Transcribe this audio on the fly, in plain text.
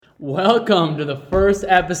Welcome to the first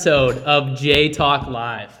episode of J Talk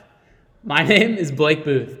Live. My name is Blake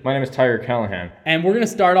Booth. My name is Tiger Callahan. And we're going to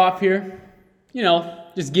start off here,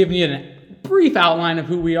 just giving you a brief outline of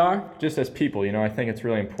who we are. Just as people, I think it's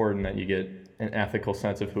really important that you get an ethical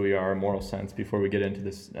sense of who we are, a moral sense, before we get into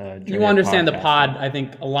this journey. You understand the pod, I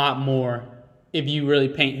think, a lot more if you really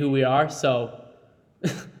paint who we are. So,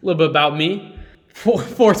 a little bit about me.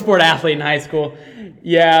 Four-sport athlete in high school.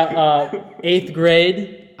 Eighth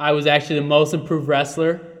grade. I was actually the most improved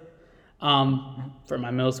wrestler for my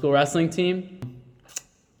middle school wrestling team.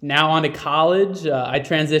 Now on to college. I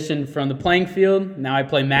transitioned from the playing field. Now I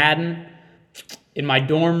play Madden in my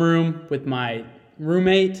dorm room with my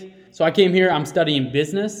roommate. So I came here. I'm studying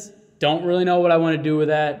business. Don't really know what I want to do with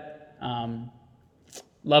that.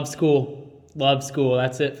 Love school.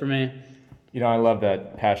 That's it for me. I love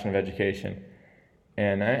that passion of education.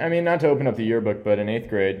 And I mean, not to open up the yearbook, but in 8th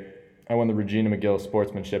grade, I won the Regina McGill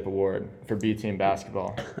Sportsmanship Award for B team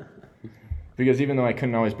basketball. Because even though I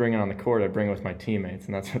couldn't always bring it on the court, I bring it with my teammates,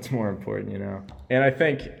 and that's what's more important, And I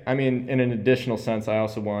think, in an additional sense, I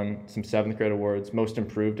also won some 7th grade awards, most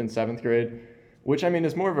improved in 7th grade, which,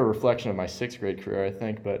 is more of a reflection of my 6th grade career, I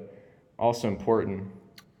think, but also important.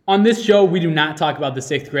 On this show, we do not talk about the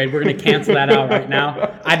 6th grade. We're going to cancel that out right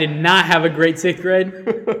now. I did not have a great 6th grade.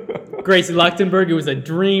 Gracie Luchtenberg, it was a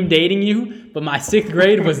dream dating you, but my 6th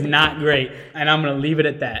grade was not great, and I'm going to leave it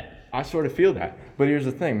at that. I sort of feel that. But here's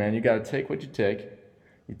the thing, man. You got to take what you take.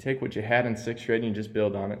 You take what you had in 6th grade and you just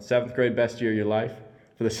build on it. 7th grade, best year of your life.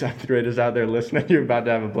 For the 7th graders out there listening, you're about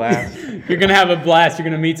to have a blast. You're going to have a blast. You're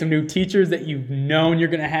going to meet some new teachers that you've known you're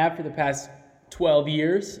going to have for the past 12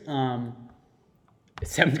 years. 7th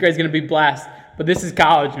grade is going to be a blast. But this is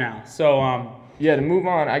college now. So, to move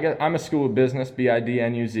on, I'm a school of business,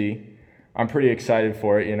 BIDNUZ. I'm pretty excited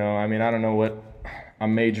for it, I don't know what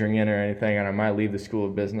I'm majoring in or anything, and I might leave the School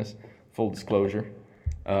of Business, full disclosure.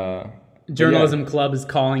 Journalism Club is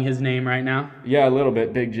calling his name right now. Yeah, a little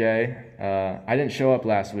bit, Big J. I didn't show up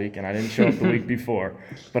last week, and I didn't show up the week before,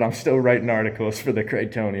 but I'm still writing articles for the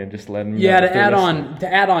Craytonian, just letting them know.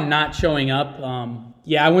 To add on not showing up,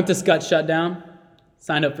 I went to Scott Shutdown,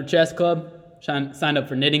 signed up for chess club, signed up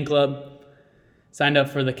for knitting club, signed up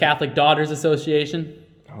for the Catholic Daughters Association.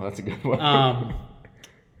 Oh, that's a good one.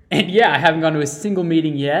 I haven't gone to a single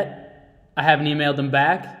meeting yet. I haven't emailed them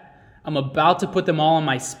back. I'm about to put them all on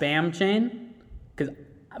my spam chain because,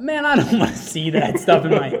 man, I don't want to see that stuff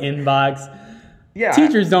in my inbox. Yeah,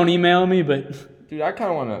 teachers don't email me, but... Dude, I kind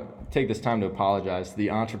of want to take this time to apologize to the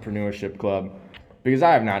Entrepreneurship Club because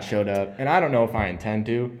I have not showed up, and I don't know if I intend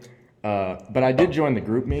to, but I did join the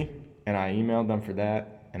GroupMe, and I emailed them for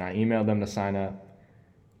that, and I emailed them to sign up.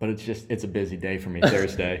 But it's a busy day for me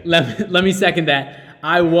Thursday. Let me second that.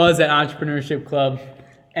 I was at Entrepreneurship Club,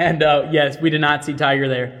 and yes, we did not see Tiger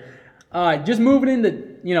there. Just moving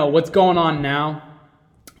into what's going on now.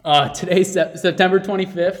 Today's September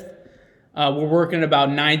 25th. We're working at about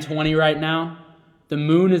 9:20 right now. The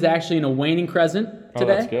moon is actually in a waning crescent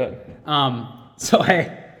today. Oh, that's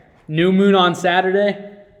good. New moon on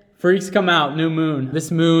Saturday. Freaks come out, new moon. This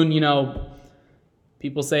moon,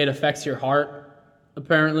 people say it affects your heart.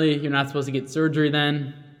 Apparently, you're not supposed to get surgery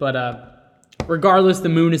then. But regardless, the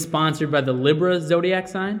moon is sponsored by the Libra zodiac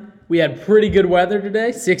sign. We had pretty good weather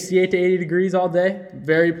today, 68 to 80 degrees all day.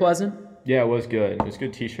 Very pleasant. Yeah, it was good. It was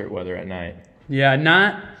good t-shirt weather at night. Yeah,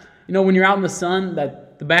 when you're out in the sun,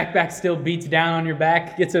 that the backpack still beats down on your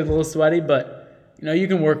back, gets a little sweaty, but, you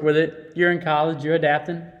can work with it. You're in college, you're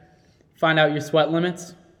adapting. Find out your sweat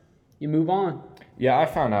limits, you move on. Yeah, I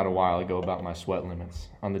found out a while ago about my sweat limits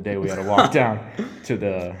on the day we had to walk down to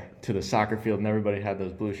the soccer field and everybody had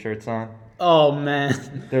those blue shirts on. Oh,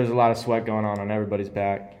 man. There was a lot of sweat going on everybody's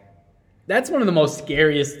back. That's one of the most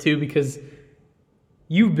scariest, too, because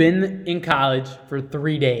you've been in college for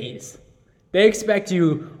 3 days. They expect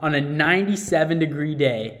you on a 97-degree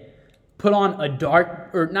day, put on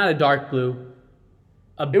not a dark blue,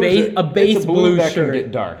 a base blue that shirt. Can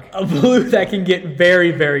get dark. A blue that can get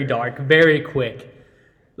very, very dark, very quick.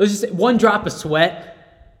 Let's just say one drop of sweat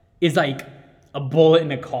is like a bullet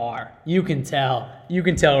in a car. You can tell.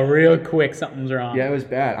 Real quick something's wrong. Yeah, it was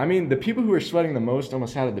bad. The people who were sweating the most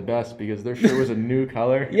almost had it the best because their shirt was a new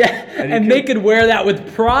color. Yeah, and they could wear that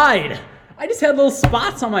with pride. I just had little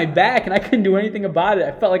spots on my back, and I couldn't do anything about it.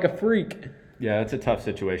 I felt like a freak. Yeah, it's a tough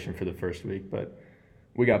situation for the first week, but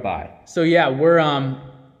we got by. So, yeah, we're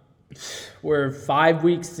 5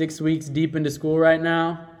 weeks, 6 weeks deep into school right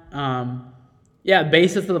now.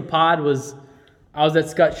 Basis of the pod was I was at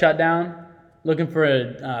Scott Shutdown looking for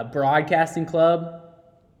a broadcasting club.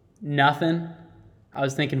 Nothing. I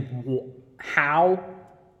was thinking, how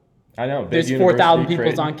I know. Big There's university, 4,000 people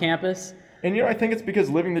Creighton. on campus. And, I think it's because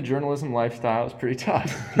living the journalism lifestyle is pretty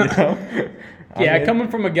tough, I mean, Coming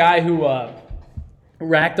from a guy who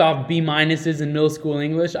racked off B- in middle school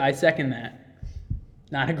English, I second that.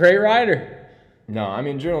 Not a great writer. No, I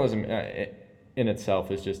mean, journalism in itself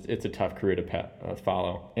is it's a tough career to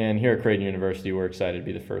follow. And here at Creighton University, we're excited to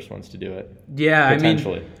be the first ones to do it. Yeah,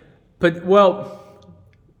 Potentially.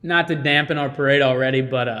 Not to dampen our parade already,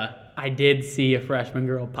 but I did see a freshman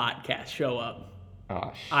girl podcast show up.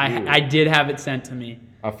 Oh, shoot. I did have it sent to me.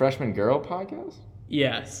 A freshman girl podcast?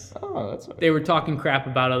 Yes. Oh, that's... They were talking crap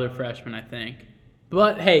about other freshmen, I think.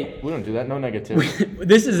 But hey, We don't do that. No negativity.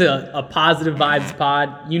 this is a positive vibes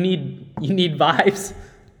pod. You need vibes.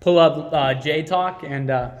 Pull up J Talk and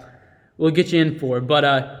we'll get you in for it.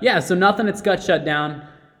 But so nothing at Scott shut down.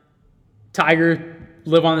 Tiger,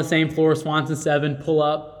 live on the same floor, Swanson 7, pull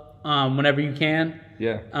up whenever you can.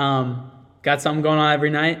 Yeah. Got something going on every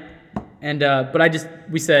night. And but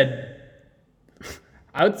we said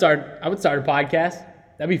I would start a podcast.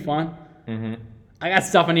 That'd be fun. Mm-hmm. I got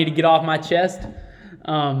stuff I need to get off my chest.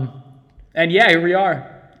 And yeah, here we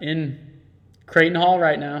are in Creighton Hall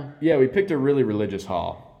right now. Yeah, we picked a really religious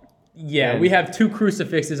hall. Yeah, And we have 2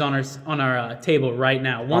 crucifixes on our table right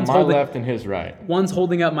now. On my left and his right. One's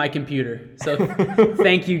holding up my computer. So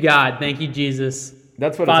thank you, God. Thank you, Jesus.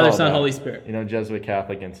 That's what Father, it's all Son, about. Holy Spirit. Jesuit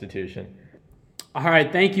Catholic institution. All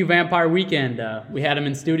right, thank you, Vampire Weekend. We had him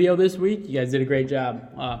in studio this week. You guys did a great job.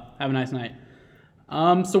 Have a nice night.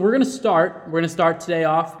 So we're gonna start. We're gonna start today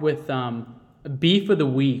off with beef of the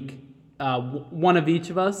week. One of each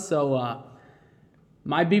of us. So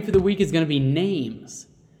my beef of the week is gonna be names,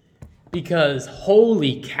 because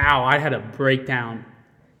holy cow, I had a breakdown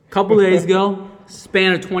a couple days ago.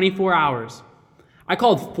 Span of 24 hours. I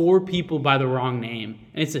called 4 people by the wrong name,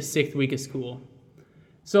 and it's the 6th week of school.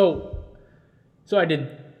 So I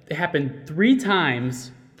did. It happened 3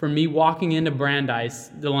 times from me walking into Brandeis,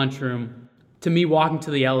 the lunchroom, to me walking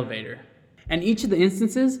to the elevator. And each of the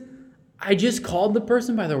instances, I just called the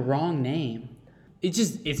person by the wrong name.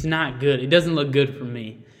 It's not good. It doesn't look good for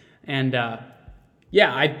me. And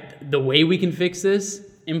the way we can fix this,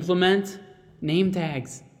 implement name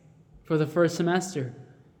tags for the first semester.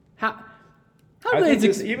 How I think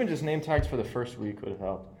even just name tags for the first week would have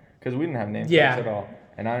helped, because we didn't have name tags at all,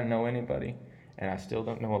 and I didn't know anybody, and I still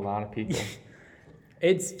don't know a lot of people.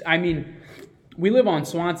 We live on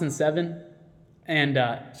Swanson 7, and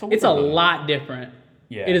So it's a we're not- lot different.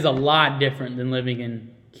 Yeah. It is a lot different than living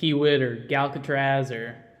in Kiewit or Galcatraz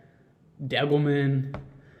or Degelman,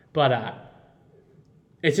 but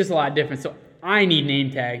it's just a lot different. So I need name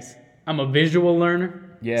tags. I'm a visual learner.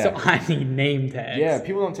 Yeah. So I need name tags. Yeah,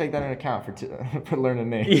 people don't take that into account for learning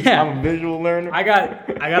names. Yeah. I'm a visual learner. I got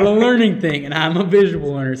a learning thing, and I'm a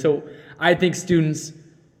visual learner. So I think students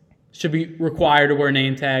should be required to wear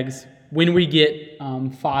name tags. When we get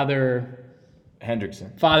Father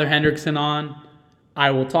Hendrickson on,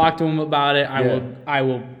 I will talk to him about it. I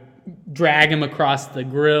will drag him across the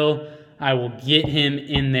grill. I will get him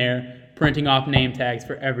in there printing off name tags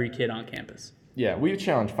for every kid on campus. Yeah, we've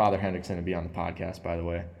challenged Father Hendrickson to be on the podcast, by the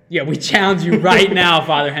way. Yeah, we challenge you right now,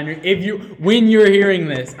 Father Hendrick. When you're hearing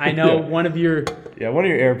this, I know one of your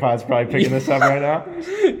AirPods probably picking this up right now.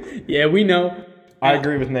 Yeah, we know. I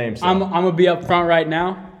agree with names. So. I'm gonna be up front right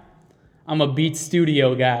now. I'm a Beat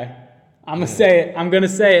Studio guy. I'm gonna say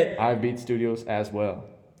it. I have Beat Studios as well,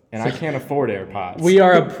 and I can't afford AirPods. We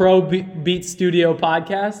are a pro Beat Studio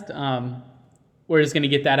podcast. We're just gonna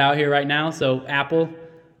get that out here right now. So Apple,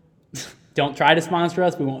 don't try to sponsor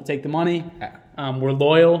us. We won't take the money. We're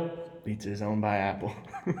loyal. Beats is owned by Apple.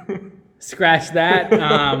 Scratch that.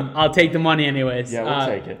 I'll take the money anyways. Yeah, we'll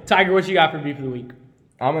take it. Tiger, what you got for beef of the week?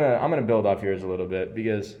 I'm gonna build off yours a little bit,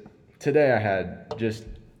 because today I had just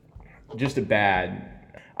a bad.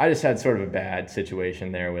 I just had sort of a bad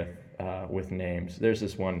situation there with names. There's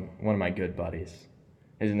this one of my good buddies.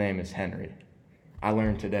 His name is Henry. I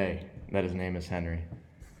learned today that his name is Henry.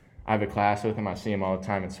 I have a class with him. I see him all the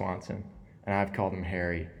time in Swanson, and I've called him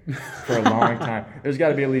Harry for a long time. There's got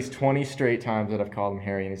to be at least 20 straight times that I've called him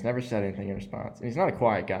Harry, and he's never said anything in response. And he's not a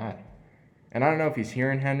quiet guy. And I don't know if he's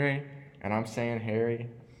hearing Henry and I'm saying Harry.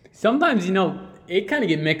 Sometimes, it kind of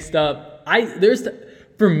get mixed up.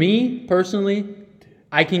 For me personally,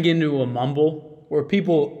 I can get into a mumble where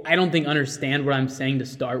people, I don't think, understand what I'm saying to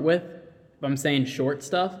start with. If I'm saying short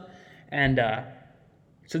stuff. And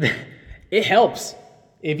it helps.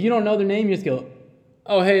 If you don't know their name, you just go,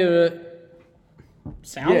 oh, hey,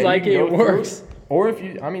 sounds like it works. Or if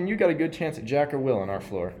you got a good chance at Jack or Will on our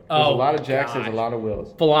floor. There's a lot of Jacks, there's a lot of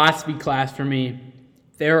Wills. Philosophy class for me.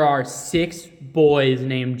 There are 6 boys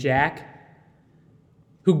named Jack,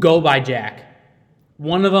 who go by Jack.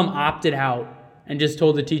 One of them opted out and just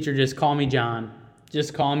told the teacher, just call me John.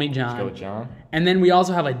 Just call me John. Let's go with John. And then we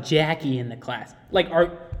also have a Jackie in the class.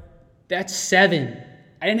 That's 7.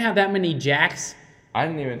 I didn't have that many Jacks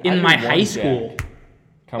in my high school.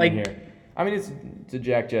 Coming here. I mean, it's a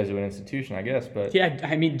Jack Jesuit institution, I guess, but... Yeah,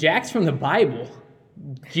 I mean, Jack's from the Bible.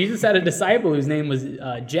 Jesus had a disciple whose name was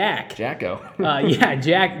Jack. Jacko.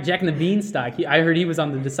 Jack and the Beanstalk. I heard he was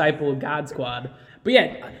on the Disciple of God squad. But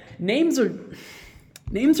yeah, names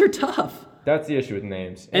are tough. That's the issue with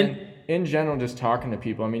names. And in general, just talking to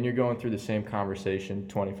people, I mean, you're going through the same conversation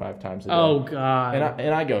 25 times a day. Oh, God.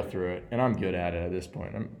 And I go through it, and I'm good at it at this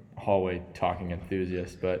point. I'm a hallway talking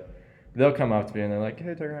enthusiast, but they'll come up to me and they're like,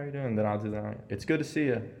 hey, Tucker, how you doing? Then I'll do that. It's good to see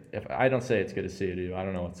you. If I don't say it's good to see you, dude, I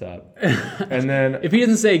don't know what's up. And then if he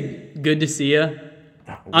doesn't say good to see you,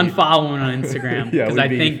 unfollow him on Instagram. Because I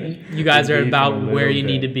think you guys are about where you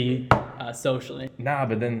need to be socially. Nah,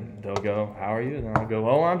 but then they'll go, how are you? And then I'll go,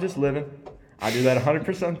 oh, I'm just living. I do that 100%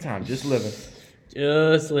 of the time, just living.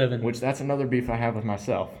 Just living. Which that's another beef I have with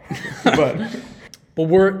myself. But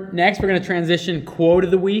we're going to transition quote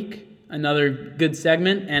of the week, another good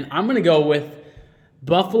segment, and I'm going to go with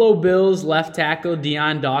Buffalo Bills left tackle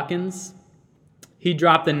Deion Dawkins. He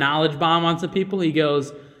dropped a knowledge bomb on some people. He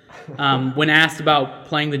goes, when asked about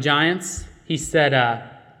playing the Giants, he said,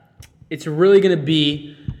 it's really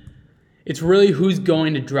who's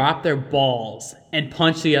going to drop their balls and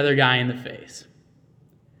punch the other guy in the face.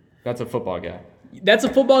 That's a football guy. That's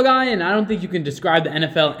a football guy, and I don't think you can describe the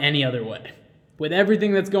NFL any other way. With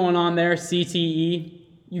everything that's going on there, CTE,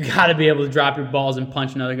 you got to be able to drop your balls and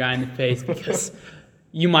punch another guy in the face because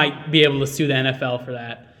you might be able to sue the NFL for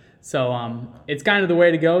that. So it's kind of the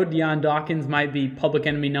way to go. Deion Dawkins might be public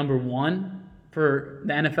enemy number 1 for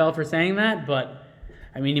the NFL for saying that, but,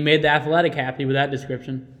 I mean, he made the Athletic happy with that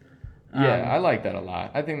description. Yeah, I like that a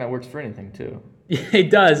lot. I think that works for anything, too.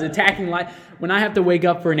 It does. Attacking life. When I have to wake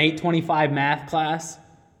up for an 8:25 math class,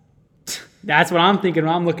 that's what I'm thinking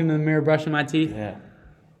when I'm looking in the mirror brushing my teeth. Yeah.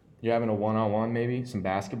 You're having a one-on-one maybe, some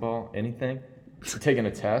basketball, anything. You're taking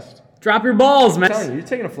a test. Drop your balls, man. I'm telling you, you're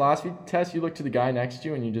taking a philosophy test, you look to the guy next to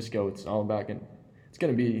you, and you just go, it's all about it's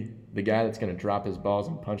going to be the guy that's going to drop his balls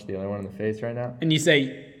and punch the other one in the face right now. And you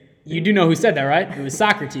say, you do know who said that, right? It was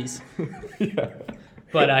Socrates. Yeah.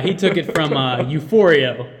 But he took it from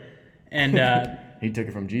Euphoria. And he took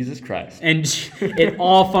it from Jesus Christ. And it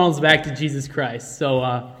all funnels back to Jesus Christ.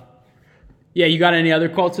 So, you got any other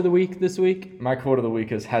quotes of the week this week? My quote of the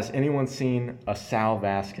week is, has anyone seen a Sal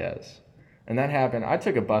Vasquez? And that happened. I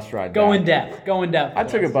took a bus ride back. Go in depth. I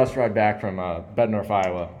took a bus ride back from Bettendorf,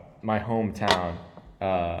 Iowa, my hometown,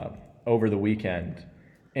 over the weekend.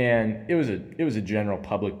 And it was a general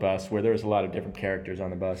public bus where there was a lot of different characters on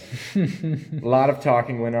the bus. A lot of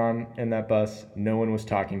talking went on in that bus. No one was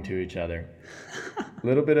talking to each other. A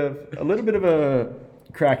little bit of a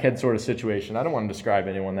crackhead sort of situation. I don't want to describe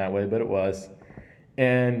anyone that way, but it was.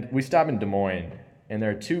 And we stop in Des Moines, and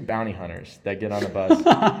there are 2 bounty hunters that get on the bus,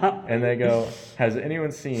 and they go, has anyone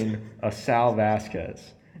seen a Sal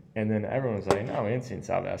Vasquez? And then everyone was like, no, we ain't seen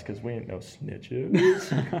Sal Vasquez. We ain't no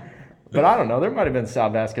snitches. But I don't know. There might have been Sal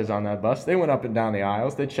Vasquez on that bus. They went up and down the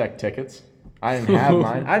aisles. They checked tickets. I didn't have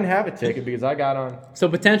mine. I didn't have a ticket because I got on so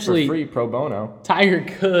potentially for free pro bono. Tiger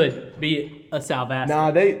could be a Sal Vasquez.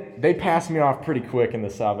 Nah, they passed me off pretty quick in the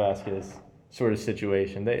Sal Vasquez sort of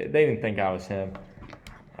situation. They didn't think I was him.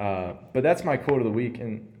 But that's my quote of the week.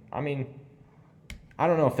 And, I mean, I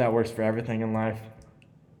don't know if that works for everything in life,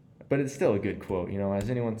 but it's still a good quote. You know, has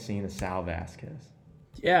anyone seen a Sal Vasquez?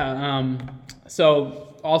 Yeah.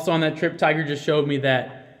 So also on that trip, Tiger just showed me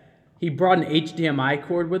that he brought an HDMI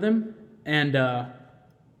cord with him. And,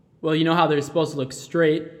 you know how they're supposed to look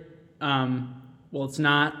straight? Well, it's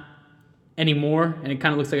not anymore, and it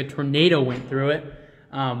kind of looks like a tornado went through it.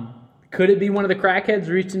 Could it be one of the crackheads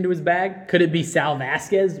reached into his bag? Could it be Sal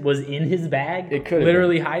Vasquez was in his bag? It could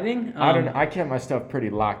literally hiding? I don't know. I kept my stuff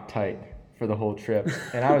pretty locked tight for the whole trip,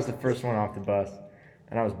 and I was the first one off the bus,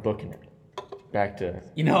 and I was booking it back to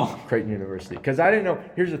Creighton University because I didn't know.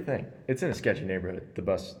 Here's the thing: it's in a sketchy neighborhood. The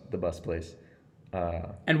bus place.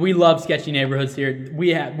 And we love sketchy neighborhoods here.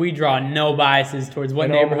 We draw no biases towards what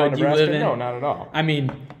neighborhood you live in. No, not at all. I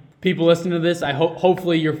mean, people listening to this,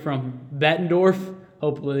 hopefully you're from Bettendorf.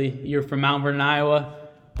 Hopefully you're from Mount Vernon, Iowa.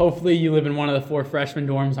 Hopefully you live in one of the 4 freshman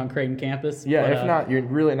dorms on Creighton campus. Yeah, if not, you're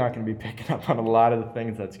really not going to be picking up on a lot of the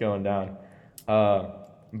things that's going down.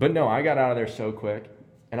 But no, I got out of there so quick,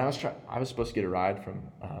 and I was supposed to get a ride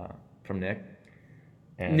from Nick.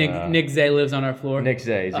 And, Nick Zay lives on our floor. Nick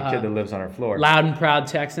Zay is a kid that lives on our floor. Loud and proud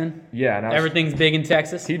Texan. Yeah. And everything's big in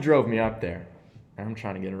Texas. He drove me up there, and I'm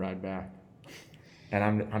trying to get a ride back.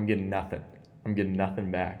 and I'm getting nothing. I'm getting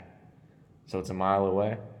nothing back. So it's a mile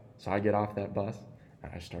away. So I get off that bus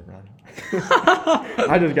and I start running.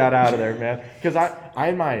 I just got out of there, man, because I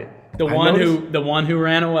had my the one who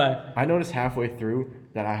ran away. I noticed halfway through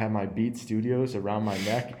that I had my Beat Studios around my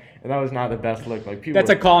neck, and that was not the best look. Like people. That's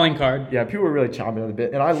a calling card. Yeah, people were really chomping at the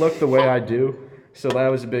bit, and I look the way I do. So that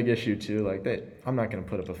was a big issue too. Like I'm not gonna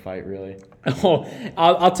put up a fight really. Oh,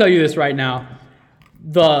 I'll tell you this right now.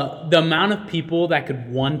 The amount of people that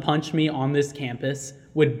could one punch me on this campus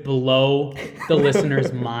would blow the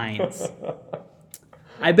listeners' minds.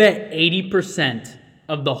 I bet 80%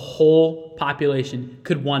 of the whole population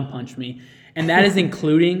could one punch me, and that is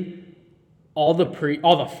including all the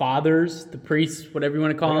fathers, the priests, whatever you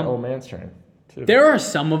want to call them. Old man strength too. There are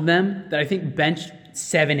some of them that I think benched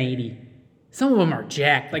 780. Some of them are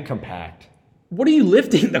jacked. Like, compact. what are you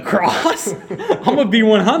lifting? The cross? I'm a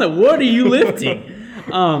B100. What are you lifting?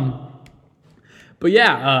 But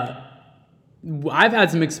yeah, I've had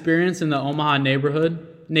some experience in the Omaha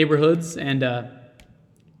neighborhoods, and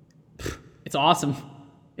it's awesome.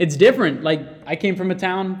 It's different. Like, I came from a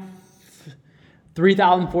town,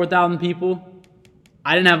 3,000, 4,000 people.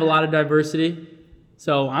 I didn't have a lot of diversity,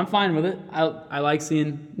 so I'm fine with it. I like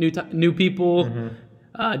seeing new people. Mm-hmm.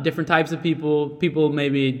 Different types of people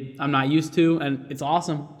maybe I'm not used to, and it's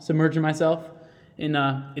awesome submerging myself in.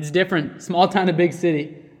 It's different, small town to big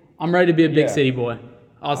city. I'm ready to be a big city boy.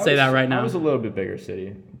 I'll say that right now. I was a little bit bigger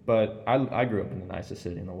city, but I grew up in the nicest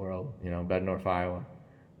city in the world. Bettendorf, Iowa.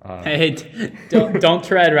 Hey, don't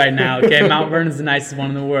tread right now, okay? Mount Vernon's the nicest one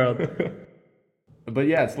in the world. But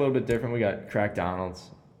yeah, it's a little bit different. We got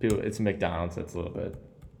Crackdonald's. It's McDonald's that's a little bit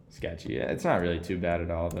sketchy. It's not really too bad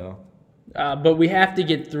at all, though. But we have to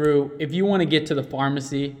get through. If you want to get to the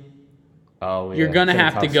pharmacy, you're gonna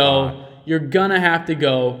have to go. Spot. You're gonna have to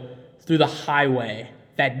go through the highway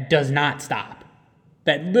that does not stop.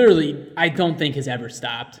 That literally, I don't think has ever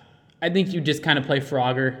stopped. I think you just kind of play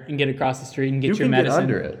Frogger and get across the street and get your medicine.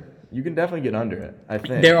 You can get under it. You can definitely get under it. I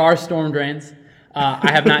think there are storm drains.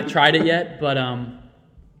 I have not tried it yet, but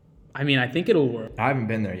I think it'll work. I haven't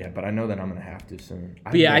been there yet, but I know that I'm gonna have to soon.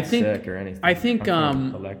 I think sick or anything. I think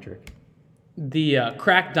electric. The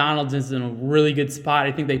Crackdonald's is in a really good spot.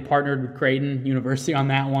 I think they partnered with Creighton University on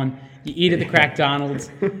that one. You eat at the Crackdonald's,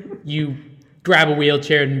 you grab a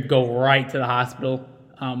wheelchair and go right to the hospital.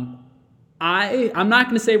 I'm not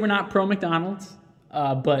going to say we're not pro McDonald's,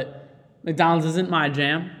 but McDonald's isn't my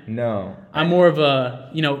jam. No. I'm more of a,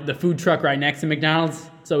 the food truck right next to McDonald's.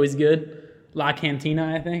 It's always good. La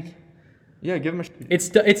Cantina, I think. Yeah, give them a...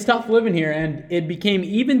 It's tough living here, and it became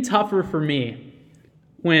even tougher for me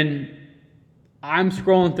when I'm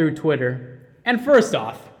scrolling through Twitter. And first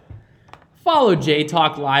off, follow J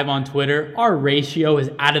Talk Live on Twitter. Our ratio is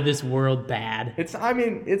out of this world bad. It's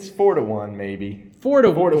 4-1 maybe.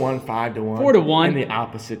 4-1, 5-1. 4-1. In the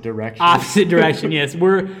opposite direction. Opposite direction, yes.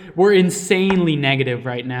 We're insanely negative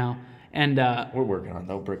right now. And we're working on it,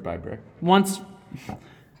 though, brick by brick. Once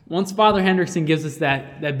Father Hendrickson gives us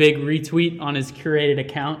that big retweet on his curated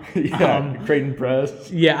account. Creighton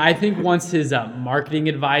Press. Yeah, I think once his marketing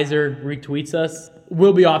advisor retweets us,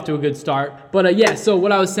 we'll be off to a good start. But so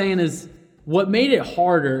what I was saying is, what made it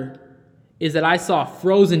harder is that I saw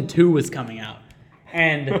Frozen 2 was coming out.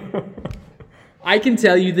 And I can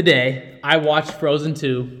tell you the day I watched Frozen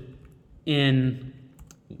 2 in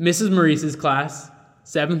Mrs. Maurice's class,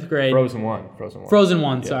 7th grade. Frozen 1. Frozen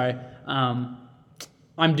 1, sorry.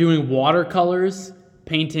 I'm doing watercolors,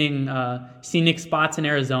 painting scenic spots in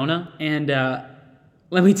Arizona, and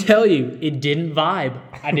let me tell you, it didn't vibe.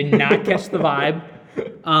 I did not catch the vibe.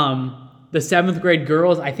 The 7th grade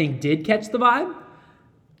girls, I think, did catch the vibe.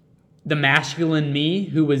 The masculine me,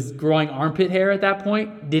 who was growing armpit hair at that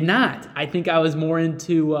point, did not. I think I was more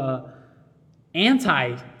into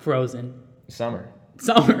anti-Frozen. Summer,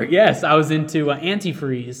 yes. I was into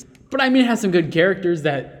antifreeze. But it has some good characters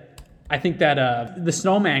that... I think that the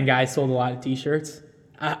Snowman guy sold a lot of T-shirts.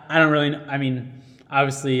 I don't really know.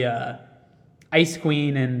 Obviously, Ice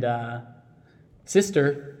Queen and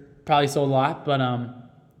Sister probably sold a lot. But, I'm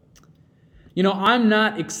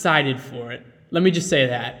not excited for it. Let me just say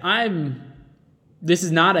that. This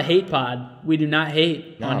is not a hate pod. We do not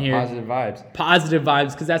hate on here. Positive vibes. Positive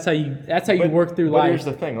vibes, because that's how you work through life. But here's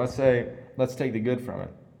the thing. Let's take the good from it.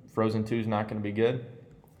 Frozen 2 is not going to be good.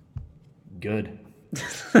 Good.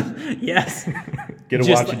 Yes. Get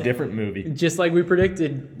to watch a different movie. Just like we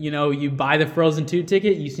predicted, you buy the Frozen 2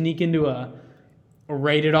 ticket, you sneak into a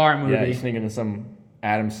rated R movie. Yeah, you sneak into some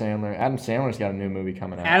Adam Sandler. Adam Sandler's got a new movie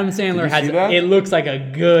coming out. Adam Sandler it looks like a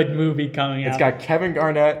good movie coming out. It's got Kevin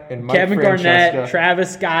Garnett and Mike Francesca.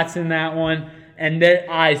 Travis Scott's in that one. And there,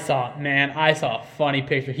 I saw a funny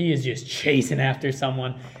picture. He is just chasing after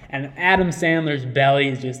someone, and Adam Sandler's belly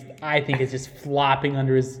is just, I think, it's just flopping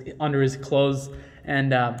under his clothes. And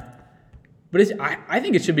but I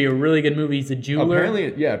think it should be a really good movie. He's a jeweler.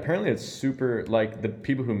 Apparently it's super, like, the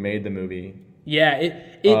people who made the movie. Yeah,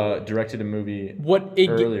 it directed a movie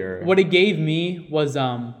earlier. What it gave me was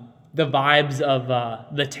the vibes of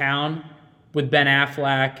The Town with Ben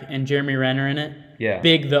Affleck and Jeremy Renner in it. Yeah,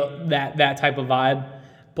 big that type of vibe.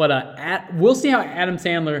 But we'll see how Adam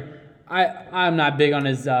Sandler. I'm not big on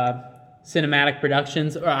his cinematic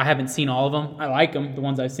productions, or I haven't seen all of them. I like them, the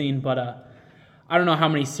ones I've seen, but I don't know how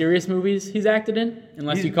many serious movies he's acted in,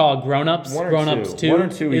 unless you call Grown Ups. Grown Ups 2. 1 or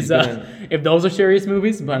 2 is if those are serious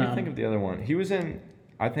movies. But I think of the other one. He was in,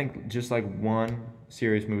 I think, just like one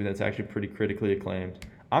serious movie that's actually pretty critically acclaimed.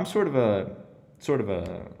 I'm sort of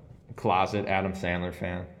a closet Adam Sandler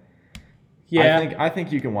fan. Yeah, I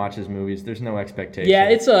think you can watch his movies. There's no expectation. Yeah,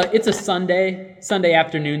 it's a Sunday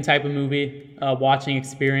afternoon type of movie, watching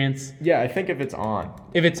experience. Yeah, I think if it's on.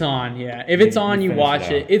 If it's on, yeah. If it's on, you watch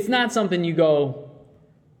it. It's not something you go,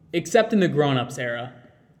 except in the Grown Ups era.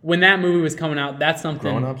 When that movie was coming out, that's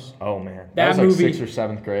something. Grown Ups? Oh, man. That was movie, like 6th or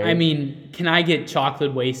 7th grade. I mean, can I get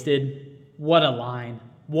chocolate wasted? What a line.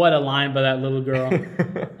 What a line by that little girl.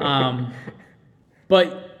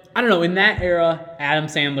 But I don't know, in that era, Adam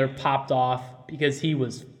Sandler popped off because he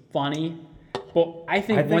was funny. But I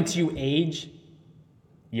think once you age,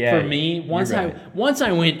 for me, once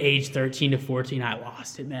I went age 13 to 14, I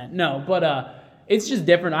lost it, man. No, but it's just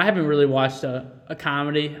different. I haven't really watched a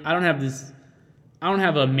comedy. I don't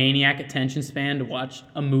have a maniac attention span to watch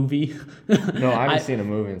a movie. No, I haven't seen a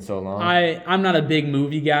movie in so long. I'm not a big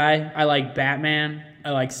movie guy. I like Batman. I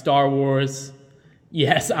like Star Wars.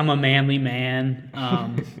 Yes, I'm a manly man.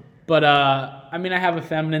 But I mean, I have a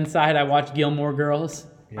feminine side. I watch Gilmore Girls.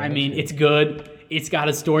 Yeah, I mean, it's good. It's got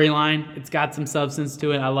a storyline. It's got some substance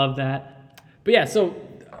to it. I love that. But yeah, so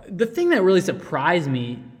the thing that really surprised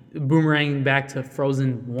me, boomeranging back to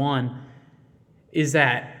Frozen 1, is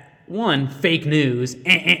that, one, fake news.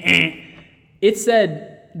 It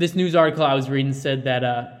said, this news article I was reading said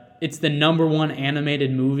that it's the #1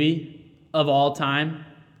 animated movie of all time.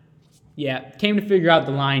 Yeah, came to figure out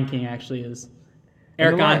The Lion King actually is.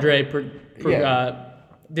 Eric Andre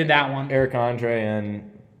did that one. Eric Andre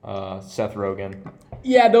and Seth Rogen.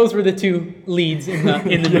 Yeah, those were the two leads in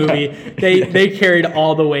the movie. They carried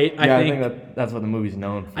all the weight. I think that's what the movie's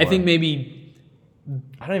known for. I think maybe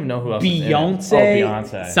I don't even know who else Beyonce, is in it.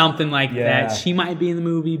 Beyonce, something like that. She might be in the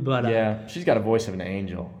movie, but yeah, she's got a voice of an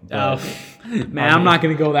angel. Man, I'm not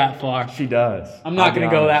gonna go that far. She does. I'm not gonna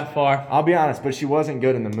go that far. I'll be honest, but she wasn't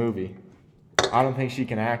good in the movie. I don't think she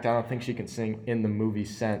can act. I don't think she can sing in the movie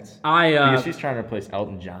sense. Because she's trying to replace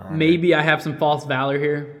Elton John. Maybe I have some false valor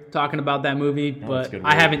here talking about that movie, but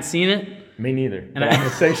I haven't seen it. Me neither. And I'm going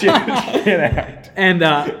to say she can't act. And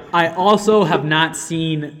I also have not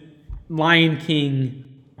seen Lion King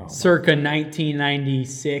circa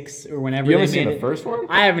 1996 or whenever they made it. You haven't seen the first one?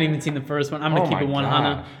 I haven't even seen the first one. I'm going to keep it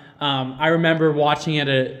 100. I remember watching it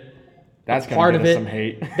That's going to get us some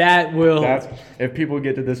hate. That will. If people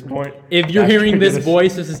get to this point. If you're hearing this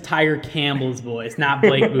voice, this is Tiger Campbell's voice, not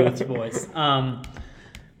Blake Booth's voice.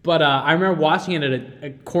 But I remember watching it at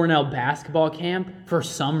a Cornell basketball camp for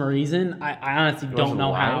some reason. I honestly don't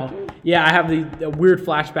know how. Yeah, I have the weird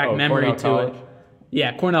flashback memory Cornell to College? it.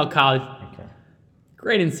 Yeah, Cornell College. Okay.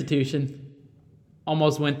 Great institution.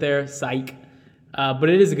 Almost went there. Psych. But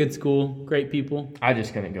it is a good school. Great people. I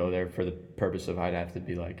just couldn't go there for the purpose of I'd have to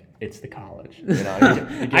be like, it's the college. You know,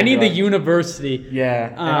 I need the university. Yeah,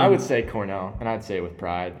 and I would say Cornell, and I'd say it with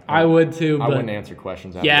pride. I would too. I but wouldn't answer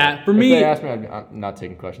questions. After that. For me, if they asked me, I'm not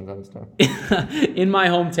taking questions on this stuff. In my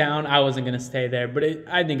hometown, I wasn't going to stay there, but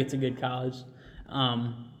I think it's a good college.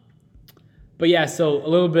 But yeah, so a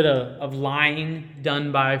little bit of lying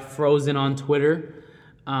done by Frozen on Twitter.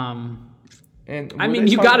 And I mean,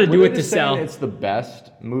 you got to do it to sell. It's the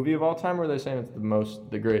best movie of all time, or are they saying it's the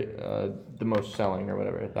most selling or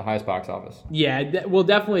whatever, the highest box office? Yeah, well,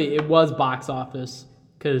 definitely it was box office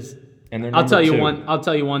because I'll tell you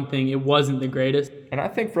one thing, it wasn't the greatest. And I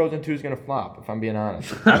think Frozen 2 is gonna flop, if I'm being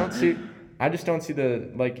honest. I just don't see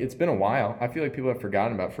it's been a while. I feel like people have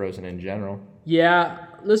forgotten about Frozen in general. Yeah,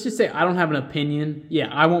 let's just say I don't have an opinion. Yeah,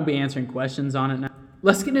 I won't be answering questions on it now.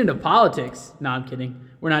 Let's get into politics. No, I'm kidding.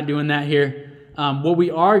 We're not doing that here. What we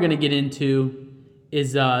are going to get into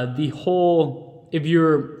is the whole, if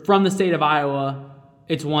you're from the state of Iowa,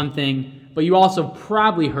 it's one thing, but you also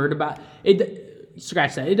probably heard about it.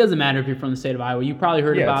 Scratch that. It doesn't matter if you're from the state of Iowa. You probably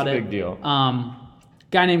heard about it. Yeah, it's a big deal.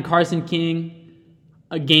 Guy named Carson King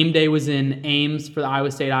a game day was in Ames for the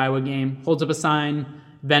Iowa State-Iowa game. Holds up a sign,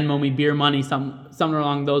 Venmo me beer money, something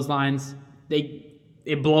along those lines.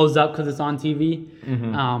 It blows up because it's on TV.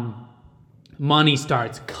 Money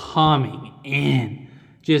starts coming in.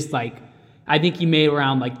 Just like, I think he made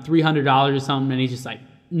around like $300 or something, and he's just like,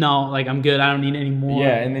 no, like I'm good. I don't need any more.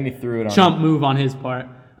 Yeah, and then he threw it on. Chump move on his part.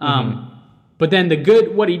 But then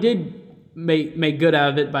what he did make good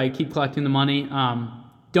out of it by keep collecting the money,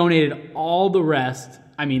 donated all the rest.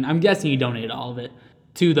 I mean, I'm guessing he donated all of it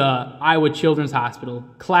to the Iowa Children's Hospital.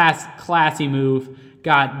 Classy move.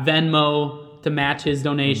 Got Venmo to match his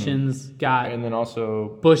donations. Got and then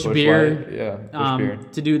also Busch Beer. Light. Yeah, Busch Beer.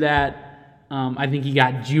 To do that. I think he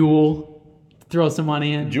got Jewel to throw some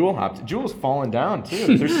money in. Jewel's falling down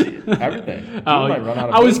too. There's everything. Jewel might run out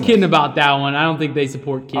of I was business. kidding about that one. I don't think they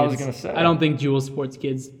support kids. I was gonna say. I don't think Jewel supports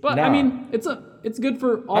kids. But Nah. I mean, it's good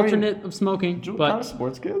for alternate of smoking. Jewel but kind of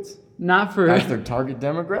sports kids. not for That's their target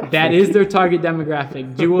demographic. that is their target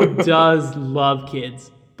demographic. Jewel does love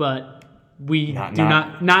kids, but we not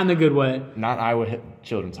in a good way. Not Iowa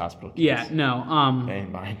Children's Hospital kids. Yeah, no. They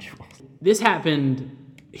ain't buying Jewel. This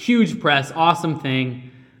happened, huge press, awesome thing.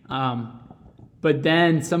 But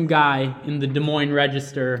then some guy in the Des Moines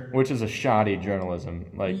Register. Which is a shoddy journalism.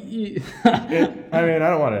 Like, I mean, I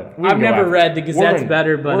don't want to. I've never read the Gazette's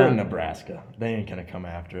better, but we're in Nebraska. They ain't gonna come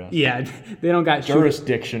after us. Yeah, they don't got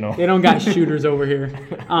Jurisdictional. They don't got shooters over here.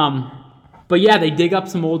 But yeah, they dig up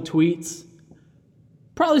some old tweets.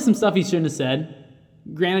 Probably some stuff he shouldn't have said.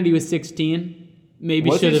 Granted, he was 16. Maybe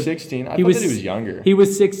Was should he have. 16? I thought that he was younger. He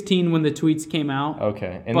was 16 when the tweets came out.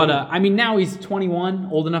 Okay. But I mean, now he's 21,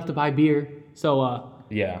 old enough to buy beer. So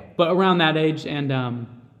yeah. But around that age, and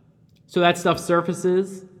so that stuff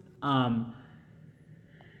surfaces, and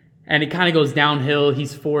it kind of goes downhill.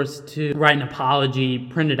 He's forced to write an apology,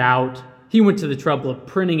 print it out. He went to the trouble of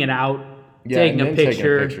printing it out, taking a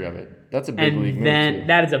picture of it. That's a big league move. And then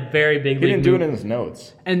that is a very big league move. He didn't do it in his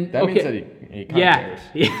notes. And that means that he kind of cares.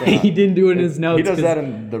 Yeah, he didn't do it in his notes. He does that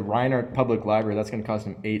in the Reinhardt Public Library. That's going to cost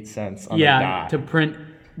him 8 cents on the dot. To print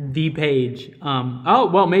the page.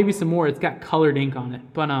 Well, maybe some more. It's got colored ink on it.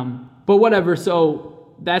 But whatever.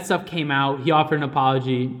 So that stuff came out. He offered an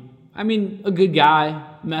apology. I mean, a good guy.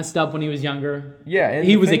 Messed up when he was younger. Yeah. And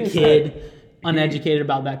he was a kid, uneducated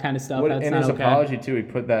about that kind of stuff. That's in not his okay. apology, too, he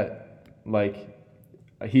put that, like,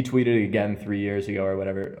 he tweeted again 3 years ago or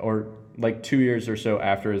whatever, or like 2 years or so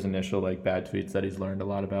after his initial like bad tweets that he's learned a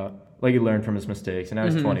lot about. Like he learned from his mistakes, and now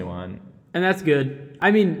he's 21. And that's good.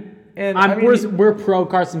 I mean, we're pro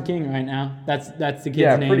Carson King right now. That's the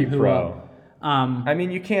kid's name. Yeah, pretty pro. I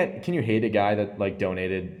mean, can you hate a guy that like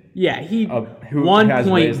donated? Yeah, he who has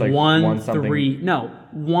raised, like,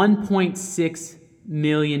 $1.6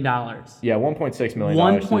 million. Yeah, $1.6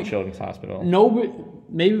 million to the Children's Hospital. Nobody,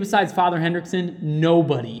 maybe besides Father Hendrickson,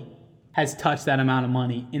 nobody has touched that amount of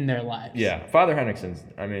money in their lives. Yeah, Father Hendrickson's.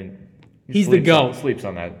 I mean, he's the GOAT. Sleeps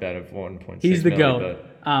on that bed of 1.6. He's the million, GOAT.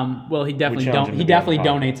 Well, he definitely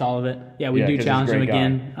donates all of it. Yeah, we do challenge him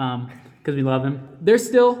again because we love him.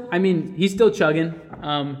 He's still chugging.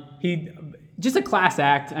 He just a class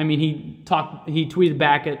act. I mean, he tweeted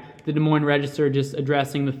back at the Des Moines Register just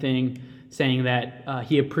addressing the thing, saying that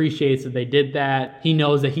he appreciates that they did that. He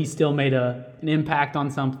knows that he still made an impact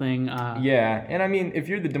on something. Yeah, and I mean, if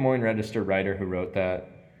you're the Des Moines Register writer who wrote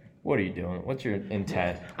that, what are you doing? What's your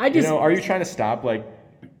intent? Are you trying to stop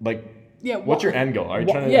what's your end goal? Are you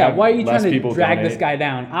trying to why are you trying to drag donate? this guy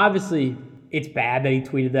down? Obviously, it's bad that he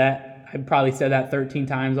tweeted that. I've probably said that 13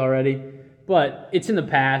 times already, but it's in the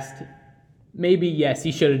past. Maybe, yes,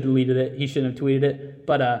 he should have deleted it. He shouldn't have tweeted it.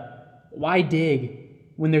 But why dig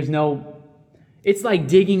when there's no... It's like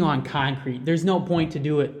digging on concrete. There's no point to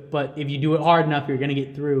do it, but if you do it hard enough, you're going to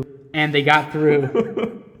get through. And they got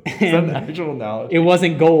through. Is that an actual knowledge? It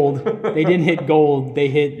wasn't gold. They didn't hit gold. They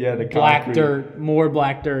hit the black concrete. dirt, more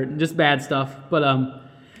black dirt, just bad stuff. But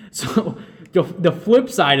so the flip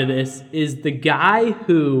side of this is the guy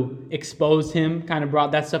who exposed him kind of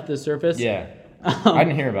brought that stuff to the surface. Yeah. I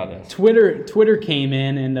didn't hear about this. Twitter came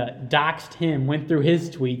in and doxed him, went through his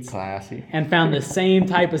tweets. Classy. And found the same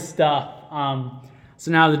type of stuff. So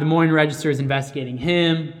now the Des Moines Register is investigating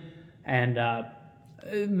him, and That's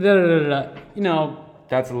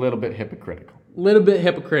a little bit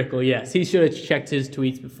hypocritical. Yes. He should have checked his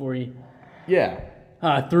tweets before he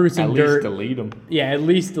threw some at dirt. At least delete them. Yeah, at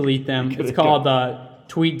least delete them. It's called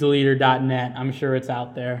tweetdeleter.net. I'm sure it's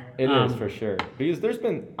out there. It is for sure. Because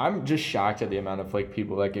I'm just shocked at the amount of like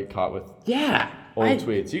people that get caught with old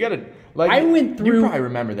tweets. You gotta you probably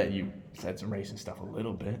remember that you said some racist stuff a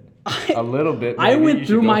little bit. I went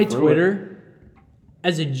through my Twitter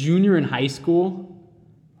as a junior in high school.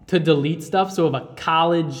 to delete stuff. So if a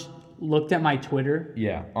college looked at my Twitter,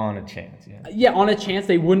 Yeah, on a chance. on a chance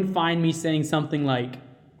they wouldn't find me saying something like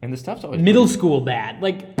And the stuff's always middle school bad.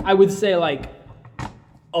 Like I would say like,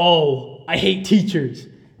 oh, I hate teachers.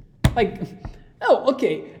 Like, oh,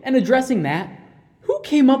 okay. And addressing that, who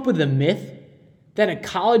came up with the myth that a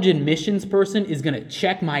college admissions person is gonna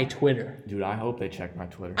check my Twitter? Dude, I hope they check my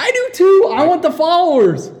Twitter. I do too. I want the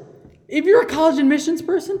followers. If you're a college admissions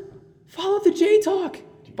person, follow the J Talk.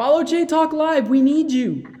 Follow J Talk Live. We need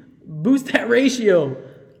you. Boost that ratio.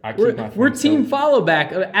 We're team follow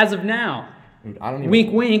back as of now. Dude, I don't even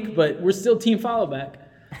Wink, wink, but we're still team follow back.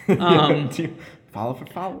 Follow for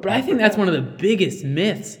follow. But I think that's one of the biggest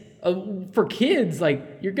myths for kids.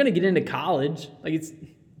 Like you're gonna get into college. Like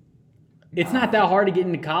it's not that hard to get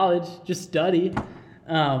into college. Just study.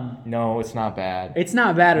 No, it's not bad. It's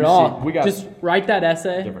not bad at all. We got just write that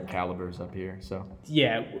essay. different calibers up here, so.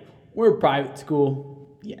 Yeah, we're a private school.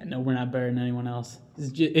 Yeah, no, we're not better than anyone else.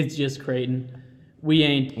 It's just Creighton. We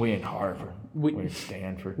ain't Harvard. We ain't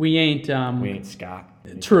Stanford. we ain't We ain't Scott.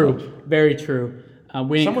 true. Very true.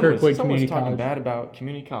 We ain't Kirkwood Someone was Community talking College. bad about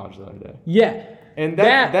community college the other day. Yeah. And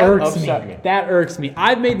that that irks upset me. me. That irks me.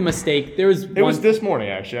 I've made the mistake. It was this morning,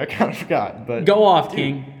 actually. I kind of forgot. But Go off,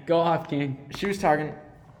 King. Go off, King. she was talking,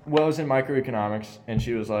 well, it was in microeconomics, and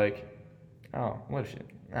she was like, oh, what is she?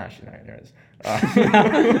 Nah, she's not going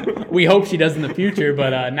to do this. We hope she does in the future,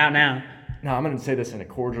 but not now. No, I'm going to say this in a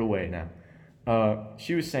cordial way now.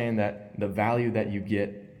 She was saying that the value that you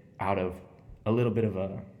get out of a little bit of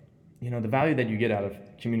the value that you get out of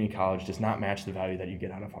community college does not match the value that you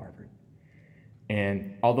get out of Harvard.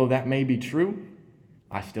 And although that may be true,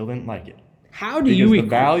 I still didn't like it. How do you the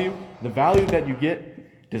value that you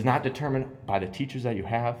get does not determine by the teachers that you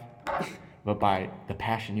have, but by the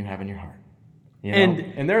passion you have in your heart. You know?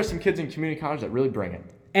 And there are some kids in community college that really bring it.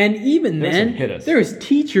 And even There's then, some hitters. there's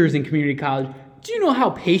teachers in community college. Do you know how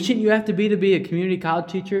patient you have to be a community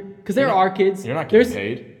college teacher? Because there are kids. You're not getting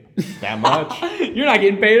paid that much. You're not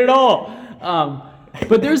getting paid at all.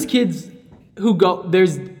 But there's kids who go.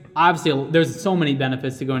 There's so many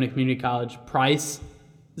benefits to going to community college. Price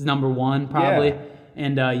is number one, probably, Yeah.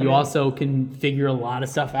 and you also can figure a lot of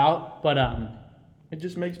stuff out. But It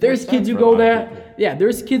just makes there's more kids sense who for a go lot of there. people. Yeah,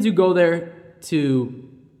 there's kids who go there to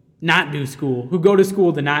not do school, who go to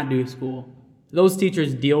school to not do school. Those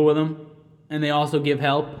teachers deal with them, and they also give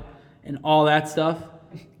help and all that stuff.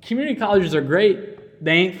 Community colleges are great.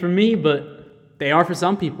 They ain't for me, but they are for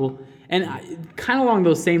some people. And kind of along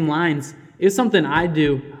those same lines, it's something I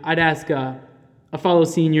do. I'd ask a fellow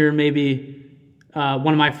senior, maybe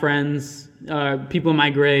one of my friends, people in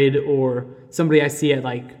my grade, or somebody I see at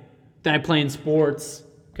that I play in sports,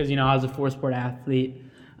 because I was a 4-sport athlete.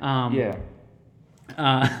 Yeah.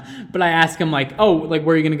 But I ask him where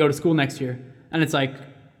are you gonna go to school next year? And it's like,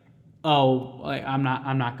 I'm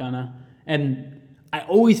not gonna. And I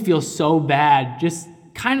always feel so bad, just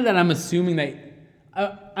kind of that I'm assuming that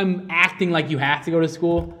I'm acting like you have to go to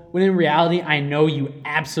school, when in reality I know you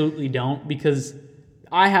absolutely don't, because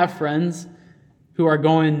I have friends who are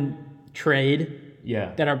going trade.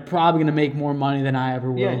 Yeah. That are probably going to make more money than I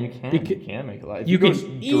ever will. Yeah, you can make a lot. If you go can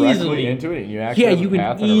directly easily into it, and you actually have you a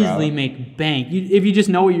path can and a easily route. make bank. If you just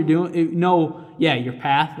know what you're doing, your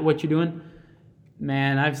path, what you're doing.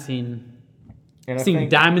 Man, I've seen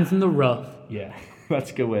diamonds in the rough. Yeah,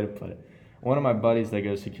 that's a good way to put it. One of my buddies that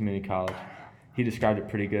goes to community college, he described it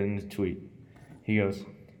pretty good in his tweet. He goes,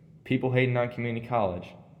 "People hating on community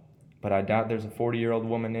college, but I doubt there's a 40-year-old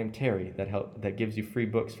woman named Terry that gives you free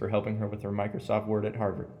books for helping her with her Microsoft Word at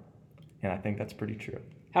Harvard." And I think that's pretty true.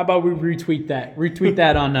 How about we retweet that? Retweet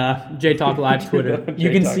that on J Talk Live Twitter.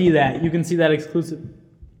 You can see that. You can see that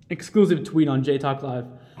exclusive tweet on J Talk Live.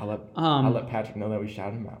 I'll let Patrick know that we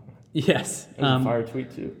shout him out. Yes. It was a fire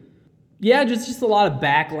tweet too. Yeah, just a lot of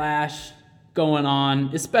backlash going on,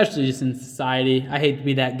 especially just in society. I hate to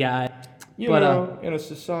be that guy. In a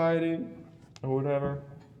society or whatever.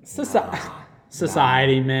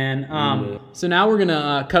 Society, man. So now we're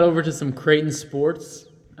gonna cut over to some Creighton sports.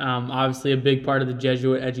 Obviously, a big part of the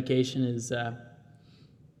Jesuit education is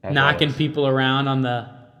knocking people around on the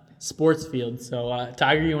sports field. So,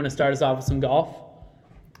 Tiger, you want to start us off with some golf?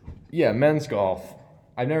 Yeah, men's golf.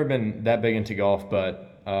 I've never been that big into golf,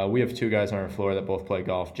 but we have two guys on our floor that both play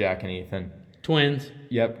golf, Jack and Ethan. Twins.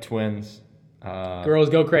 Yep, twins. Girls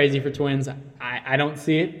go crazy for twins. I don't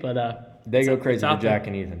see it, but they go crazy for Jack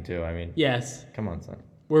and Ethan too. I mean, yes. Come on, son.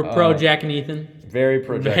 We're pro Jack and Ethan. Very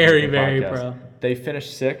pro. Jack very, and Ethan very podcast. pro. They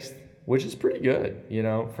finished 6th, which is pretty good,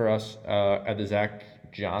 for us at the Zach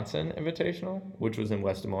Johnson Invitational, which was in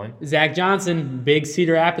West Des Moines. Zach Johnson, big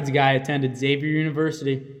Cedar Rapids guy, attended Xavier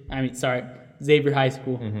University. Xavier High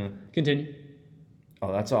School. Mm-hmm. Continue.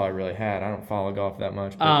 Oh, that's all I really had. I don't follow golf that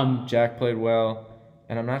much. But Jack played well,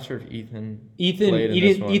 and I'm not sure if Ethan played in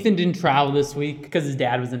this one. Ethan didn't travel this week because his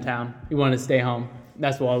dad was in town. He wanted to stay home.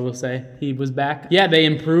 That's what I will say. He was back. Yeah, they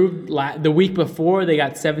improved. The week before, they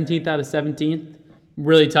got 17th out of 17th.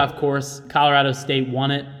 Really tough course. Colorado State won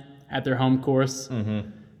it at their home course. Mm-hmm.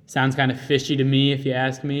 Sounds kind of fishy to me if you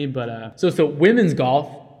ask me. But so women's golf,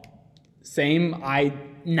 same. I'm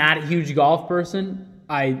not a huge golf person.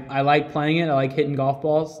 I like playing it. I like hitting golf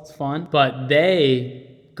balls. It's fun. But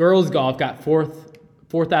girls golf got fourth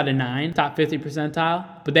out of 9, top 50 percentile.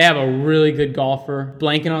 But they have a really good golfer.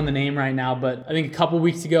 Blanking on the name right now, but I think a couple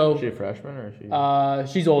weeks ago. Is she a freshman or is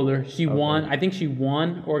she? She's older. She won. I think she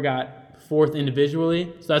won or got 4th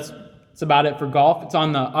individually. So that's about it for golf. It's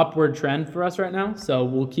on the upward trend for us right now. So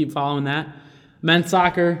we'll keep following that. Men's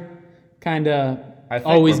soccer, kind of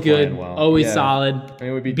always good, well. Always solid. I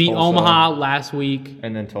mean, we beat Tulsa. Omaha last week.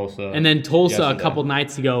 And then Tulsa. Yesterday. A couple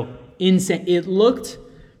nights ago. Insane.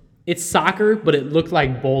 It's soccer, but it looked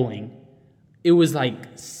like bowling. It was like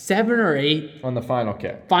 7 or 8. On the final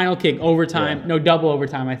kick. Final kick, overtime. Yeah. No, double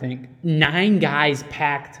overtime, I think. 9 guys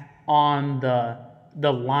packed on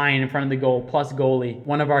the line in front of the goal, plus goalie.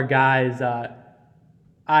 One of our guys,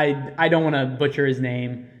 I don't want to butcher his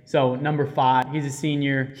name. So number 5, he's a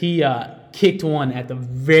senior. He kicked one at the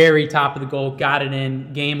very top of the goal, got it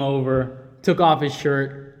in, game over, took off his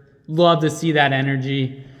shirt. Love to see that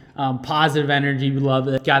energy. Positive energy, we love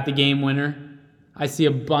it. Got the game winner. I see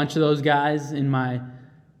a bunch of those guys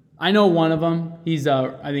I know one of them.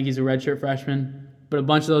 I think he's a redshirt freshman, but a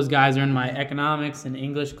bunch of those guys are in my economics and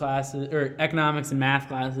English classes, or economics and math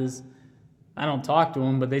classes. I don't talk to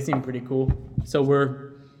them, but they seem pretty cool. So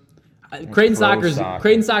Creighton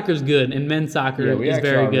soccer's good, and men's soccer is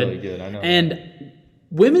very good. Really good. I know. And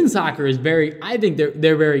women's soccer is I think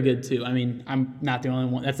they're very good too. I mean, I'm not the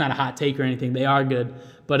only one. That's not a hot take or anything. They are good.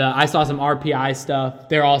 But I saw some RPI stuff.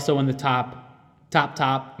 They're also in the top.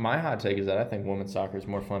 My hot take is that I think women's soccer is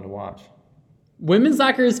more fun to watch. Women's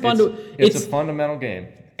soccer is fun It's a fundamental game.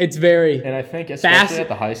 It's very And I think especially at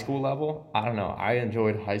the high school level, I don't know. I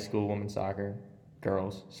enjoyed high school women's soccer,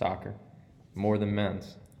 girls soccer, more than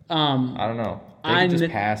men's. I don't know. They could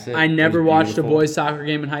just pass it. I never watched a boys soccer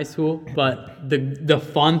game in high school, but the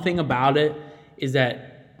fun thing about it is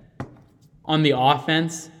that on the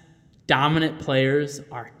offense, dominant players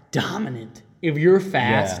are dominant. If you're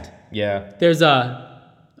fast, yeah. There's a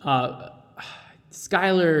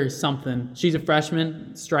Skylar something. She's a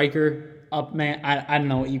freshman, striker, up man. I don't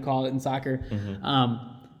know what you call it in soccer.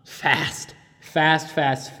 Mm-hmm. Fast,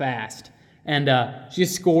 and she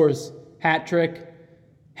scores hat trick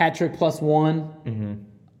 +1.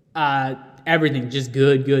 Mm-hmm. Everything just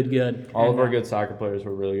good. All of our good soccer players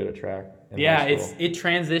were really good at track. It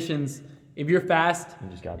transitions. If you're fast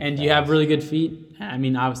and you have really good feet, I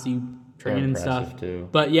mean, obviously you train and stuff. Too.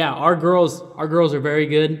 But yeah, our girls are very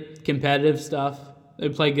good, competitive stuff. They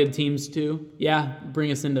play good teams too. Yeah,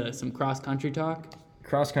 bring us into some cross country talk.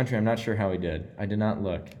 Cross country, I'm not sure how we did. I did not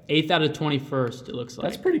look. 8th out of 21st, it looks like.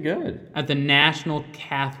 That's pretty good. At the National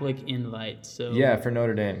Catholic Invite. So yeah, for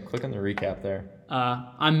Notre Dame. Click on the recap there.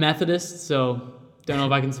 I'm Methodist, so don't know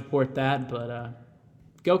if I can support that, but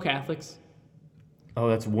go Catholics. Oh,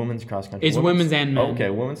 that's women's cross country. It's women's and men. Okay,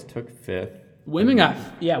 women's took 5th. Women got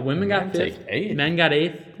 5th. Take 8th. Men got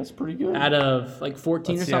 8th. That's pretty good. Out of like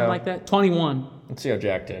 14 or something like that. 21. Let's see how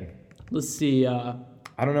Jack did. Let's see. I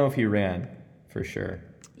don't know if he ran for sure.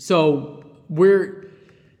 So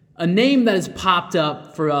a name that has popped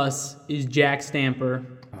up for us is Jack Stamper.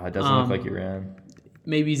 It doesn't look like he ran.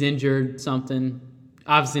 Maybe he's injured, something.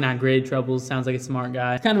 Obviously not grade troubles. Sounds like a smart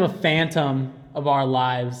guy. Kind of a phantom of our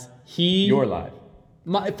lives. Your life.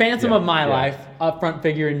 Phantom of my life, up front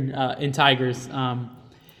figure in Tigers. I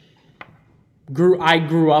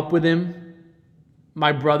grew up with him.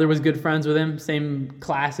 My brother was good friends with him. Same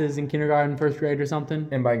classes in kindergarten, first grade or something.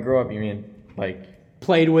 And by grow up, you mean like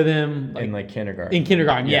played with him in like kindergarten? In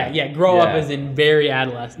kindergarten, yeah. Grow up as in very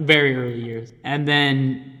early years. And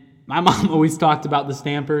then my mom always talked about the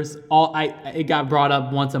Stampers. It got brought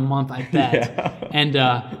up once a month, I bet.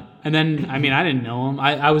 And then, I mean, I didn't know him.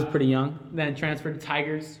 I was pretty young. Then transferred to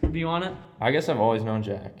Tigers. View on it? I guess I've always known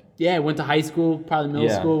Jack. Yeah, went to high school, probably middle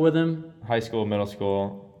school with him. High school, middle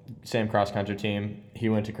school, same cross-country team. He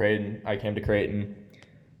went to Creighton. I came to Creighton.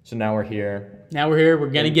 So now we're here. We're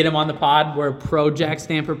going to get him on the pod. We're a pro Jack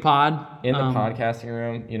Stamper pod. In the podcasting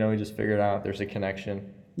room, we just figured out there's a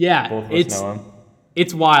connection. Yeah. Both of us know him.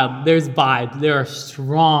 It's wild. There's vibes. There are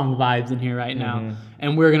strong vibes in here right now. Mm-hmm.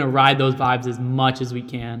 And we're going to ride those vibes as much as we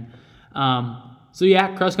can. So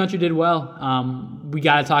yeah, cross country did well. We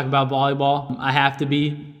got to talk about volleyball. I have to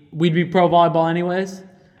be. We'd be pro volleyball anyways.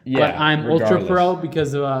 Yeah, but I'm regardless. ultra pro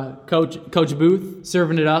because of Coach Booth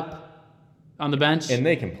serving it up on the bench. And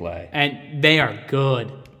they can play. And they are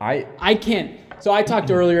good. I can't. So I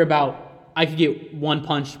talked earlier about I could get one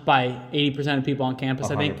punch by 80% of people on campus,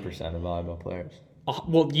 100% I think. of volleyball players.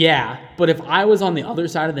 Well, yeah. But if I was on the other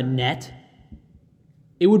side of the net,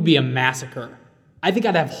 it would be a massacre. I think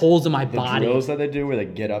I'd have holes in my body. The drills that they do where they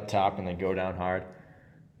get up top and they go down hard,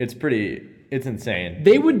 it's insane.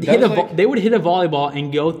 They would hit a volleyball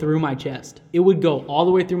and go through my chest. It would go all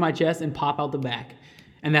the way through my chest and pop out the back.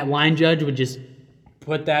 And that line judge would just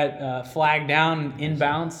put that flag down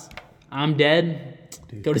inbounds. I'm dead.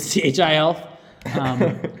 Go to CHIL.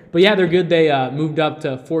 But yeah, they're good. They moved up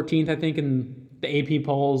to 14th, I think, in the AP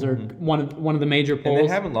polls or one of the major polls. And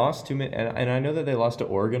they haven't lost too many. And I know that they lost to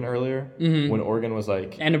Oregon earlier when Oregon was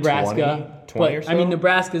like and Nebraska. 20 or so. I mean,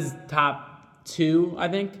 Nebraska's top 2, I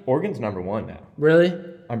think. Oregon's number 1 now. Really?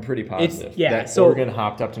 I'm pretty positive. That Oregon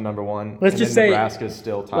hopped up to number 1. Let's just say Nebraska's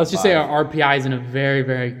still top 5. Let's just say our RPI is in a very,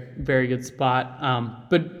 very, very good spot.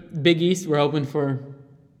 But Big East, we're hoping for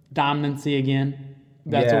dominancy again.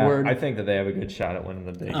 That's a word. I think that they have a good shot at winning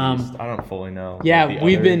the Big East. I don't fully know. Yeah,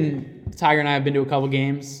 Tiger and I have been to a couple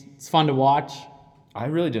games. It's fun to watch. I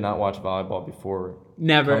really did not watch volleyball before.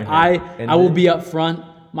 Never. I will be up front.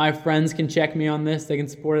 My friends can check me on this. They can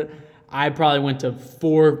support it. I probably went to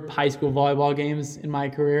 4 high school volleyball games in my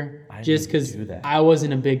career just because I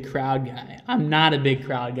wasn't a big crowd guy. I'm not a big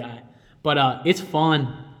crowd guy. But it's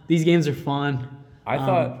fun. These games are fun. I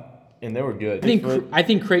thought, and they were good. I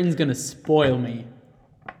think Creighton's going to spoil me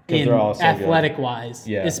in athletic-wise.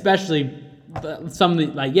 Yeah. Especially some of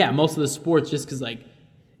the, most of the sports just because,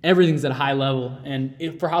 everything's at a high level.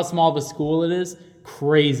 And for how small of a school it is,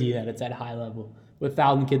 crazy that it's at a high level with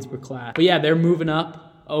 1,000 kids per class. But yeah, they're moving up.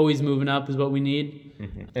 Always moving up is what we need.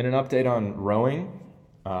 Mm-hmm. And an update on rowing.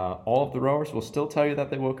 All of the rowers will still tell you that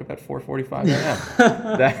they woke up at 4:45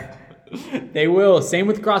 a.m. They will. Same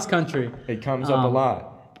with cross country. It comes up a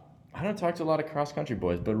lot. I don't talk to a lot of cross country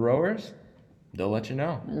boys, but rowers, they'll let you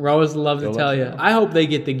know. Rowers love to tell you. I hope they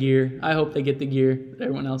get the gear. That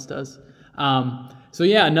everyone else does. So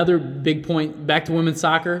yeah, another big point. Back to women's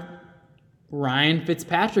soccer. Ryan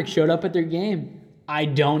Fitzpatrick showed up at their game. I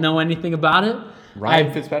don't know anything about it.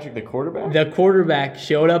 Ryan Fitzpatrick, the quarterback? The quarterback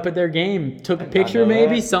showed up at their game. Took a picture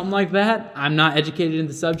maybe, something like that. I'm not educated in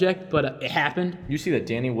the subject, but it happened. You see that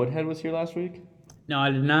Danny Woodhead was here last week? No,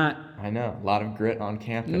 I did not. I know. A lot of grit on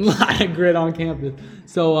campus. A lot of grit on campus.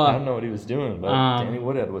 So I don't know what he was doing, but Danny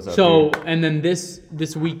Woodhead was up here. So, and then this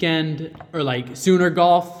weekend, or Sooner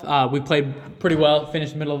Golf, we played pretty well.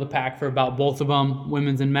 Finished middle of the pack for about both of them,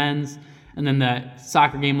 women's and men's. And then the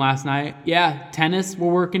soccer game last night. Yeah, tennis,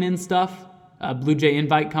 we're working in stuff. Blue Jay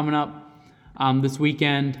invite coming up this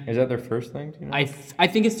weekend. Is that their first thing? Do you know? I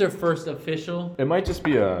think it's their first official. It might just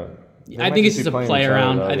be I think it's just a play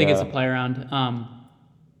around. It's a play around.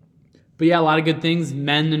 But yeah, a lot of good things.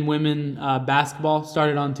 Men and women basketball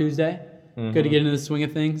started on Tuesday. Mm-hmm. Good to get into the swing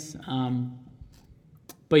of things.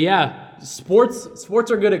 But yeah, sports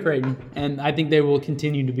are good at Creighton, and I think they will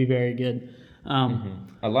continue to be very good.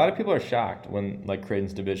 A lot of people are shocked when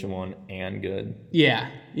Creighton's Division I and good.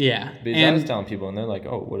 Yeah. Because I was telling people, and they're like,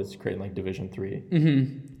 "Oh, what is Creighton Division III?"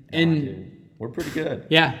 Mm-hmm. Dude, we're pretty good.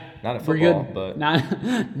 Yeah, not at football, but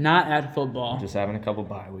not at football. Just having a couple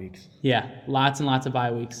bye weeks. Yeah, lots and lots of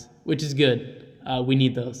bye weeks, which is good. We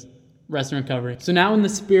need those. Rest and recovery. So now in the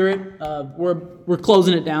spirit, we're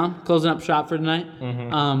closing it down, closing up shop for tonight.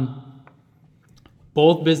 Mm-hmm.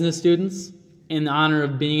 Both business students, in honor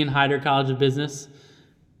of being in Hyder College of Business.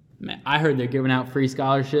 Man, I heard they're giving out free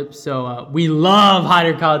scholarships, so we love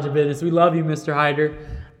Hyder College of Business. We love you, Mr. Hyder.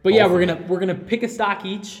 But yeah, we're gonna pick a stock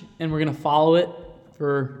each, and we're gonna follow it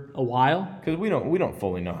for a while. Because we don't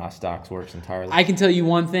fully know how stocks works entirely. I can tell you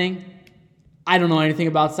one thing: I don't know anything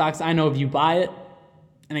about stocks. I know if you buy it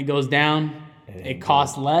and it goes down, it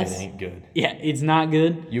costs less. It ain't good. Yeah, it's not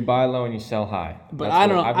good. You buy low and you sell high. But I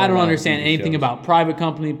don't understand anything about private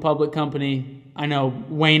company, public company. I know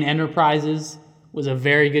Wayne Enterprises was a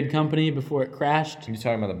very good company before it crashed. You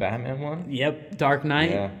talking about the Batman one? Yep, Dark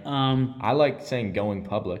Knight. Yeah. I like saying going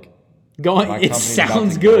public. It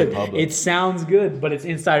sounds good. It sounds good, but it's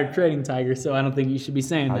insider trading, Tiger, so I don't think you should be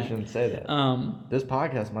saying that. I shouldn't say that. This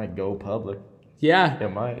podcast might go public. Yeah. It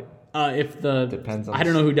might. If Depends on I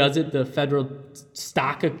don't know who does it, the Federal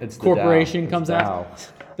Stock Corporation comes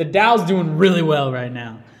out. The Dow's doing really well right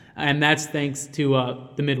now, and that's thanks to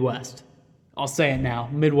the Midwest. I'll say it now.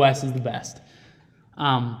 Midwest is the best.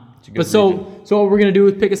 a good But so what we're going to do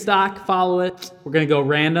is pick a stock, follow it. We're going to go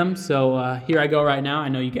random. So here I go right now. I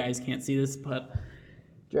know you guys can't see this, but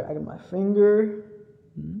dragging my finger.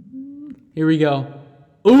 Here we go.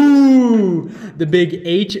 Ooh, the big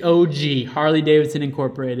HOG, Harley Davidson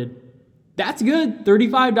Incorporated. That's good.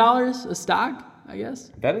 $35 a stock, I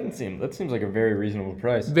guess. That seems like a very reasonable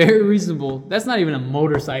price. Very reasonable. That's not even a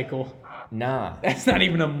motorcycle. Nah. That's not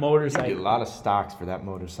even a You motorcycle. get a lot of stocks for that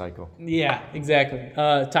motorcycle. Yeah, exactly.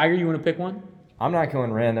 Tiger, you want to pick one? I'm not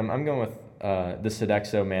going random. I'm going with the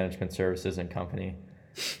Sodexo Management Services and Company.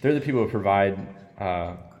 They're the people who provide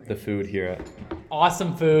the food here at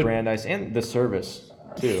Awesome food. Brandeis and the service,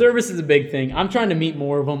 too. Service is a big thing. I'm trying to meet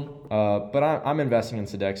more of them. But I'm investing in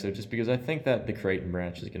Sodexo just because I think that the Creighton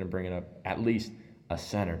branch is going to bring it up at least a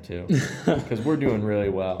cent or two. Because we're doing really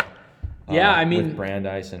well. Yeah, I mean... with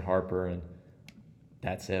Brandeis and Harper, and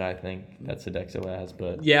that's it, I think, that Sodexo has.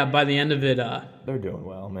 But Yeah, by the end of it, they're doing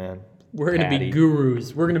well, man. we're going to be Patty.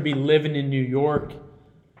 gurus. We're going to be living in New York,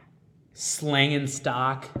 slanging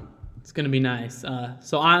stock. It's going to be nice.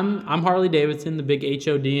 So I'm Harley Davidson, the big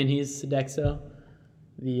HOD, and he's Sodexo.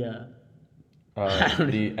 The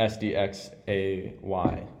The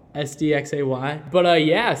SDXAY. SDXAY. But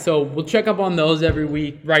yeah, so we'll check up on those every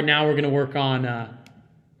week. Right now, we're going to work on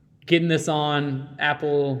getting this on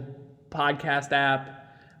Apple Podcast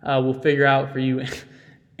app. We'll figure out for you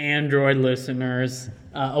Android listeners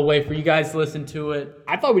a way for you guys to listen to it.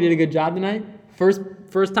 I thought we did a good job tonight.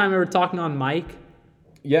 First time ever talking on mic,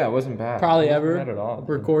 Yeah, it wasn't bad. probably It wasn't ever bad at all.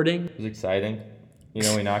 recording. It was exciting.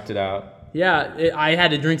 We knocked it out. Yeah, I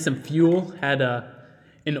had to drink some fuel. Had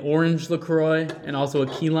an orange LaCroix and also a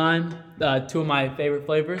key lime, two of my favorite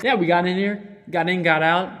flavors. Yeah, we got in here, got in, got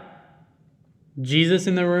out. Jesus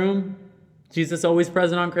in the room. Jesus always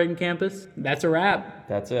present on Creighton campus. That's a wrap.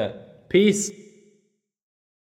 That's it. Peace.